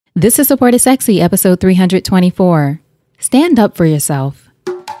This is Support is Sexy, episode 324. Stand up for yourself.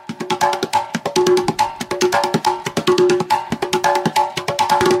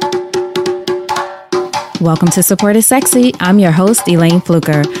 Welcome to Support is Sexy. I'm your host, Elaine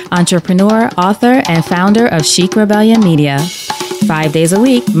Fluker, entrepreneur, author, and founder of Chic Rebellion Media. 5 days a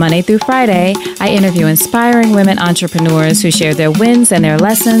week, Monday through Friday, I interview inspiring women entrepreneurs who share their wins and their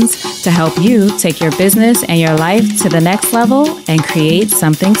lessons to help you take your business and your life to the next level and create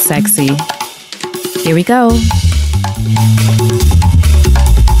something sexy. Here we go.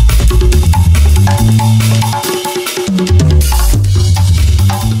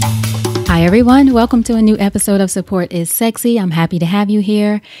 Hi, everyone. Welcome to a new episode of Support is Sexy. I'm happy to have you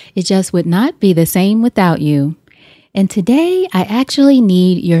here. It just would not be the same without you. And today, I actually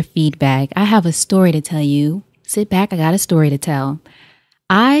need your feedback. I have a story to tell you. Sit back, I got a story to tell.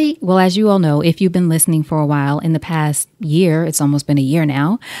 As you all know, if you've been listening for a while, in the past year, it's almost been a year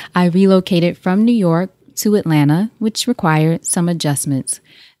now, I relocated from New York to Atlanta, which required some adjustments.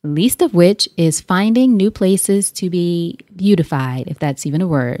 Least of which is finding new places to be beautified, if that's even a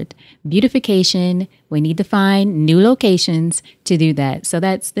word. Beautification, we need to find new locations to do that. So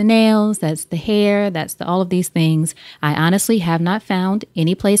that's the nails, that's the hair, that's all of these things. I honestly have not found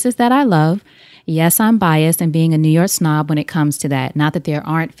any places that I love. Yes, I'm biased and being a New York snob when it comes to that. Not that there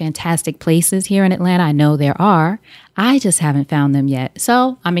aren't fantastic places here in Atlanta. I know there are. I just haven't found them yet.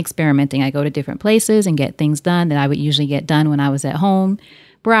 So I'm experimenting. I go to different places and get things done that I would usually get done when I was at home.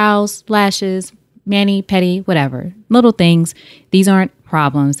 Brows, lashes, mani, pedi, whatever. Little things. These aren't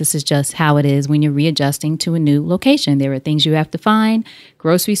problems. This is just how it is when you're readjusting to a new location. There are things you have to find,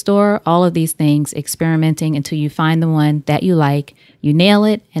 grocery store, all of these things, experimenting until you find the one that you like, you nail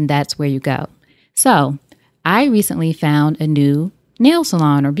it, and that's where you go. So I recently found a new nail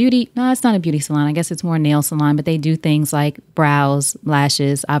salon or beauty. No, it's not a beauty salon. I guess it's more a nail salon, but they do things like brows,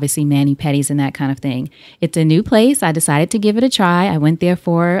 lashes, obviously mani, pedis, and that kind of thing. It's a new place. I decided to give it a try. I went there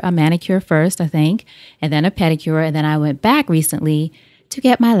for a manicure first, I think, and then a pedicure. And then I went back recently to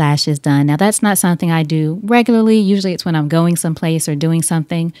get my lashes done. Now, that's not something I do regularly. Usually it's when I'm going someplace or doing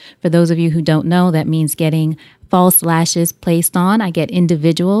something. For those of you who don't know, that means getting false lashes placed on. I get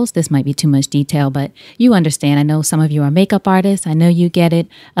individuals. This might be too much detail, but you understand. I know some of you are makeup artists. I know you get it.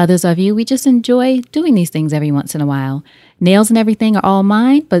 Others of you, we just enjoy doing these things every once in a while. Nails and everything are all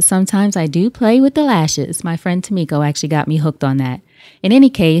mine, but sometimes I do play with the lashes. My friend Tamiko actually got me hooked on that. In any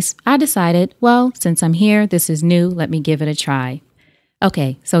case, I decided, well, since I'm here, this is new, let me give it a try.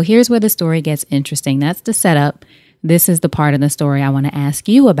 Okay, so here's where the story gets interesting. That's the setup. This is the part of the story I want to ask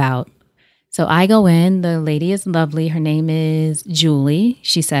you about. So I go in, the lady is lovely. Her name is Julie.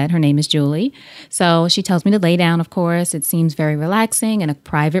 She said her name is Julie. So she tells me to lay down, of course. It seems very relaxing in a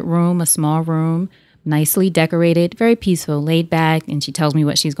private room, a small room, nicely decorated, very peaceful, laid back. And she tells me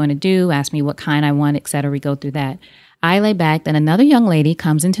what she's going to do, asks me what kind I want, etc. We go through that. I lay back, then another young lady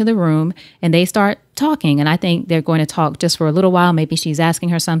comes into the room and they start talking. And I think they're going to talk just for a little while. Maybe she's asking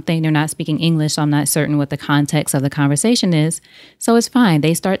her something. They're not speaking English, so I'm not certain what the context of the conversation is. So it's fine.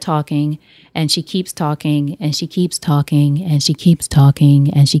 They start talking and she keeps talking and she keeps talking and she keeps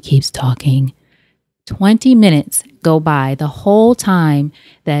talking and she keeps talking. 20 minutes go by the whole time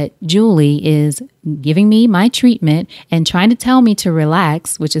that Julie is giving me my treatment and trying to tell me to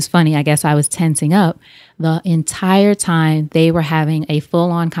relax, which is funny. I guess I was tensing up. The entire time they were having a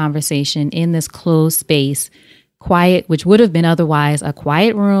full-on conversation in this closed space, quiet, which would have been otherwise a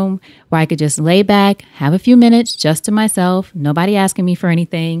quiet room where I could just lay back, have a few minutes just to myself, nobody asking me for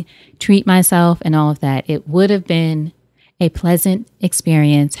anything, treat myself and all of that. It would have been a pleasant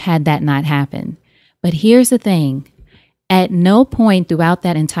experience had that not happened. But here's the thing. At no point throughout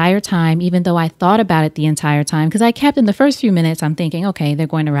that entire time, even though I thought about it the entire time, because I kept in the first few minutes, I'm thinking, okay, they're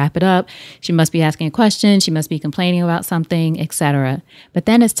going to wrap it up. She must be asking a question. She must be complaining about something, etc. But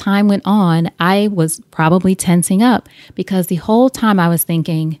then as time went on, I was probably tensing up because the whole time I was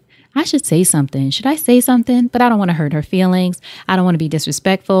thinking, I should say something. Should I say something? But I don't want to hurt her feelings. I don't want to be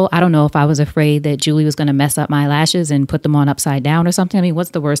disrespectful. I don't know if I was afraid that Julie was going to mess up my lashes and put them on upside down or something. I mean,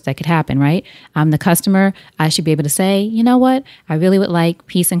 what's the worst that could happen, right? I'm the customer. I should be able to say, you know what? I really would like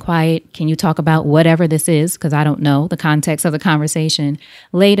peace and quiet. Can you talk about whatever this is? Because I don't know the context of the conversation.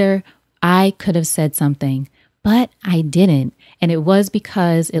 Later, I could have said something, but I didn't. And it was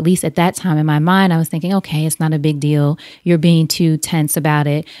because, at least at that time in my mind, I was thinking, okay, it's not a big deal. You're being too tense about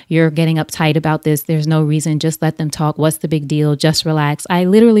it. You're getting uptight about this. There's no reason. Just let them talk. What's the big deal? Just relax. I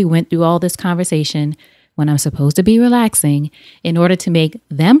literally went through all this conversation when I'm supposed to be relaxing in order to make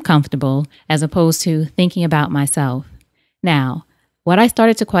them comfortable as opposed to thinking about myself. Now, What I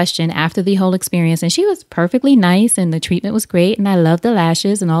started to question after the whole experience, and she was perfectly nice and the treatment was great and I loved the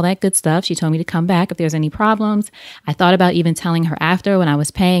lashes and all that good stuff. She told me to come back if there's any problems. I thought about even telling her after when I was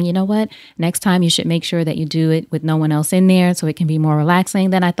paying, you know what, next time you should make sure that you do it with no one else in there so it can be more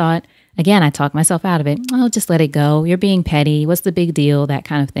relaxing. Then I thought, again, I talked myself out of it. Oh, just let it go. You're being petty. What's the big deal? That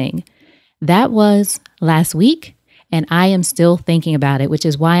kind of thing. That was last week. And I am still thinking about it, which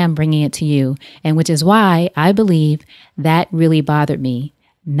is why I'm bringing it to you. And which is why I believe that really bothered me.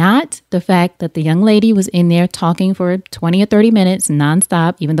 Not the fact that the young lady was in there talking for 20 or 30 minutes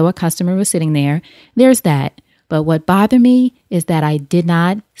nonstop, even though a customer was sitting there. There's that. But what bothered me is that I did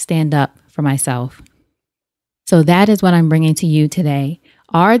not stand up for myself. So that is what I'm bringing to you today.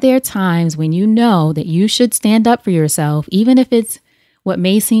 Are there times when you know that you should stand up for yourself, even if it's what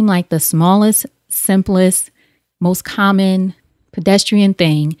may seem like the smallest, simplest, most common pedestrian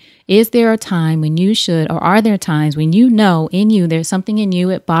thing? Is there a time when you should, or are there times when you know in you, there's something in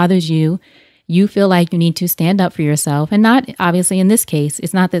you, it bothers you, you feel like you need to stand up for yourself? And not, obviously in this case,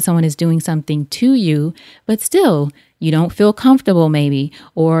 it's not that someone is doing something to you, but still, you don't feel comfortable maybe,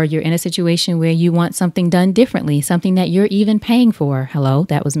 or you're in a situation where you want something done differently, something that you're even paying for. Hello,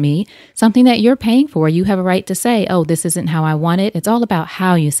 that was me. Something that you're paying for. You have a right to say, oh, this isn't how I want it. It's all about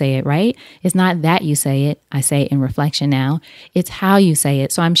how you say it, right? It's not that you say it. I say it in reflection now. It's how you say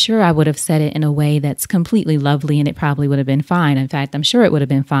it. So I'm sure I would have said it in a way that's completely lovely and it probably would have been fine. In fact, I'm sure it would have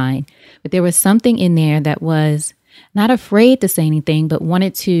been fine. But there was something in there that was not afraid to say anything, but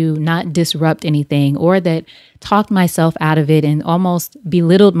wanted to not disrupt anything, or that talked myself out of it and almost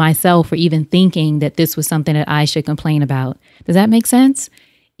belittled myself for even thinking that this was something that I should complain about. Does that make sense?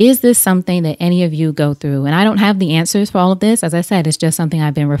 Is this something that any of you go through? And I don't have the answers for all of this. As I said, it's just something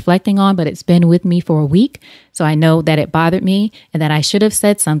I've been reflecting on, but it's been with me for a week. So I know that it bothered me and that I should have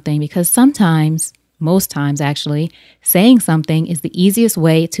said something, because sometimes, most times actually, saying something is the easiest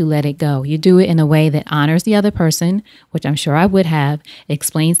way to let it go. You do it in a way that honors the other person, which I'm sure I would have,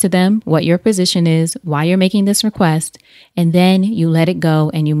 explains to them what your position is, why you're making this request, and then you let it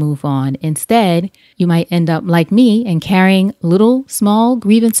go and you move on. Instead, you might end up like me and carrying little small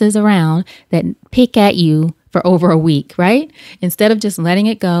grievances around that pick at you for over a week, right? Instead of just letting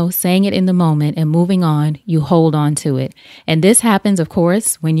it go, saying it in the moment and moving on, you hold on to it. And this happens, of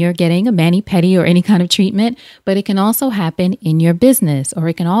course, when you're getting a mani-pedi or any kind of treatment, but it can also happen in your business, or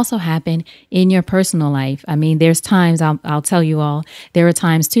it can also happen in your personal life. I mean, there's times, I'll tell you all, there are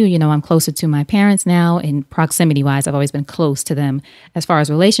times too, I'm closer to my parents now in proximity wise. I've always been close to them as far as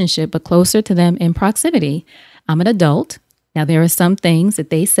relationship, but closer to them in proximity. I'm an adult. Now, there are some things that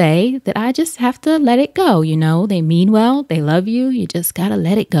they say that I just have to let it go. They mean well, they love you. You just got to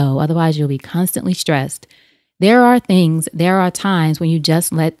let it go. Otherwise, you'll be constantly stressed. There are times when you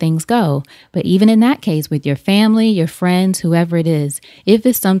just let things go. But even in that case, with your family, your friends, whoever it is, if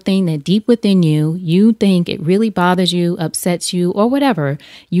it's something that deep within you, you think it really bothers you, upsets you, or whatever,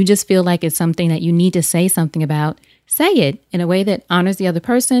 you just feel like it's something that you need to say something about, say it in a way that honors the other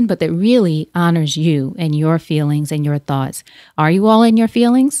person, but that really honors you and your feelings and your thoughts. Are you all in your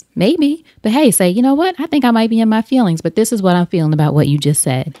feelings? Maybe. But hey, say, you know what? I think I might be in my feelings, but this is what I'm feeling about what you just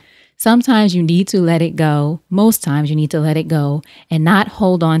said. Sometimes you need to let it go. Most times you need to let it go and not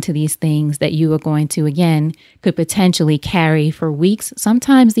hold on to these things that you are going to, again, could potentially carry for weeks.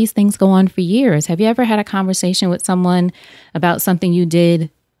 Sometimes these things go on for years. Have you ever had a conversation with someone about something you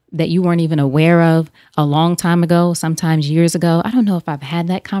did that you weren't even aware of a long time ago, sometimes years ago? I don't know if I've had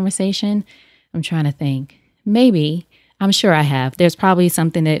that conversation. I'm trying to think. Maybe. I'm sure I have. There's probably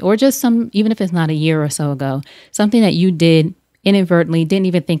something that, or just even if it's not a year or so ago, something that you did inadvertently, didn't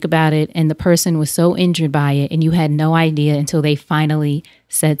even think about it, and the person was so injured by it, and you had no idea until they finally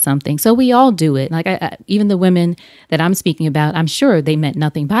said something. So we all do it. Like even the women that I'm speaking about, I'm sure they meant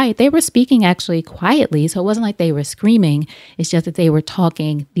nothing by it. They were speaking actually quietly, so it wasn't like they were screaming. It's just that they were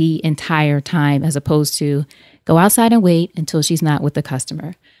talking the entire time, as opposed to go outside and wait until she's not with the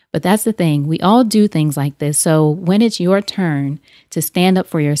customer. But that's the thing. We all do things like this. So when it's your turn to stand up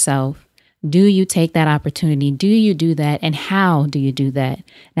for yourself, do you take that opportunity? Do you do that? And how do you do that?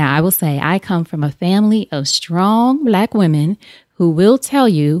 Now, I will say I come from a family of strong Black women who will tell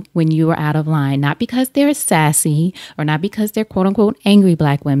you when you are out of line, not because they're sassy or not because they're quote unquote angry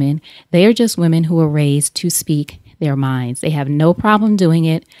Black women. They are just women who are raised to speak their minds. They have no problem doing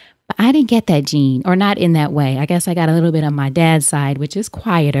it. But I didn't get that gene, or not in that way. I guess I got a little bit on my dad's side, which is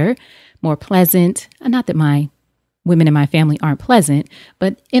quieter, more pleasant. Not that my women in my family aren't pleasant,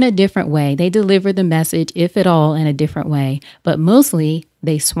 but in a different way. They deliver the message, if at all, in a different way. But mostly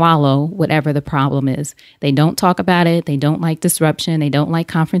they swallow whatever the problem is. They don't talk about it. They don't like disruption. They don't like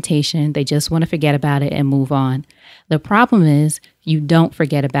confrontation. They just want to forget about it and move on. The problem is you don't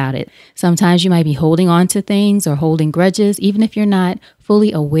forget about it. Sometimes you might be holding on to things or holding grudges, even if you're not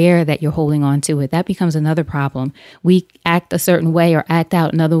fully aware that you're holding on to it. That becomes another problem. We act a certain way or act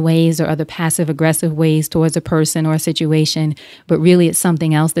out in other ways or other passive aggressive ways towards a person or a situation, but really it's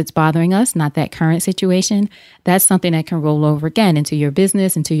something else that's bothering us, not that current situation. That's something that can roll over again into your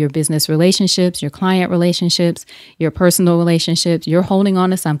business relationships, your client relationships, your personal relationships. You're holding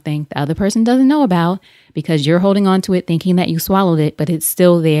on to something the other person doesn't know about because you're holding on to it thinking that you swallowed it, but it's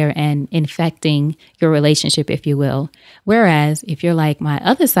still there and infecting your relationship, if you will. Whereas if you're like my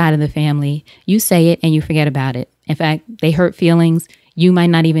other side of the family, you say it and you forget about it. In fact, they hurt feelings. You might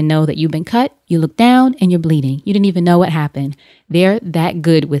not even know that you've been cut. You look down and you're bleeding. You didn't even know what happened. They're that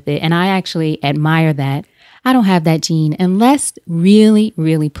good with it. And I actually admire that. I don't have that gene unless really,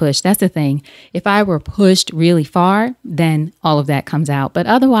 really pushed. That's the thing. If I were pushed really far, then all of that comes out. But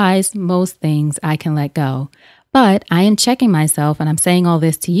otherwise, most things I can let go. But I am checking myself, and I'm saying all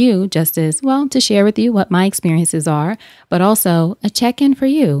this to you just as well to share with you what my experiences are, but also a check-in for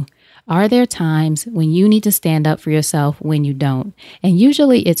you. Are there times when you need to stand up for yourself when you don't? And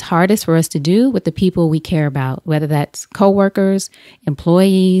usually it's hardest for us to do with the people we care about, whether that's coworkers,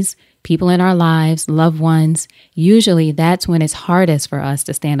 employees, people in our lives, loved ones. Usually that's when it's hardest for us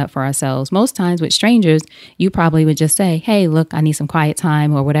to stand up for ourselves. Most times with strangers, you probably would just say, hey, look, I need some quiet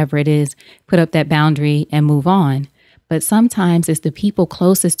time or whatever it is, put up that boundary and move on. But sometimes it's the people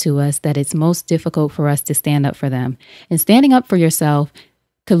closest to us that it's most difficult for us to stand up for them. And standing up for yourself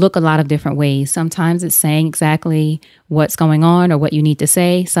could look a lot of different ways. Sometimes it's saying exactly what's going on or what you need to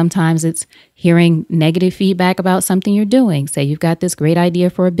say. Sometimes it's hearing negative feedback about something you're doing. Say you've got this great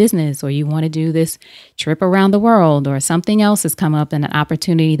idea for a business, or you want to do this trip around the world, or something else has come up and an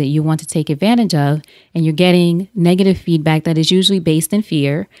opportunity that you want to take advantage of, and you're getting negative feedback that is usually based in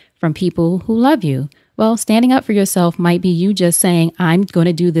fear from people who love you. Well, standing up for yourself might be you just saying, I'm going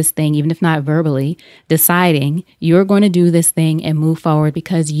to do this thing, even if not verbally, deciding you're going to do this thing and move forward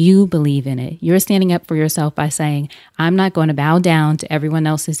because you believe in it. You're standing up for yourself by saying, I'm not going to bow down to everyone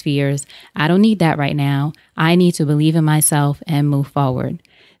else's fears. I don't need that right now. I need to believe in myself and move forward.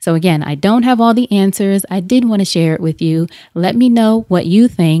 So again, I don't have all the answers. I did want to share it with you. Let me know what you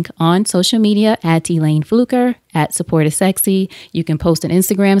think on social media at Elaine Fluker, at Support is Sexy. You can post an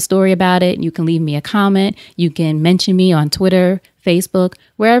Instagram story about it. You can leave me a comment. You can mention me on Twitter, Facebook,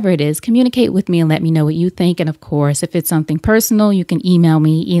 wherever it is. Communicate with me and let me know what you think. And of course, if it's something personal, you can email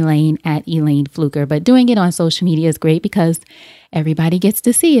me, Elaine at Elaine Fluker. But doing it on social media is great because everybody gets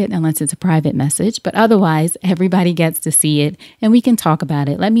to see it unless it's a private message. But otherwise, everybody gets to see it and we can talk about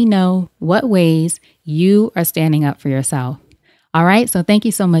it. Let me know what ways you are standing up for yourself. All right. So thank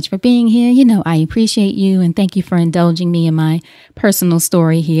you so much for being here. You know, I appreciate you and thank you for indulging me in my personal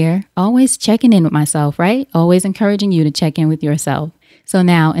story here. Always checking in with myself, right? Always encouraging you to check in with yourself. So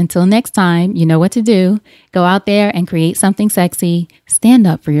now, until next time, you know what to do. Go out there and create something sexy. Stand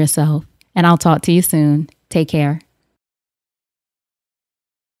up for yourself. And I'll talk to you soon. Take care.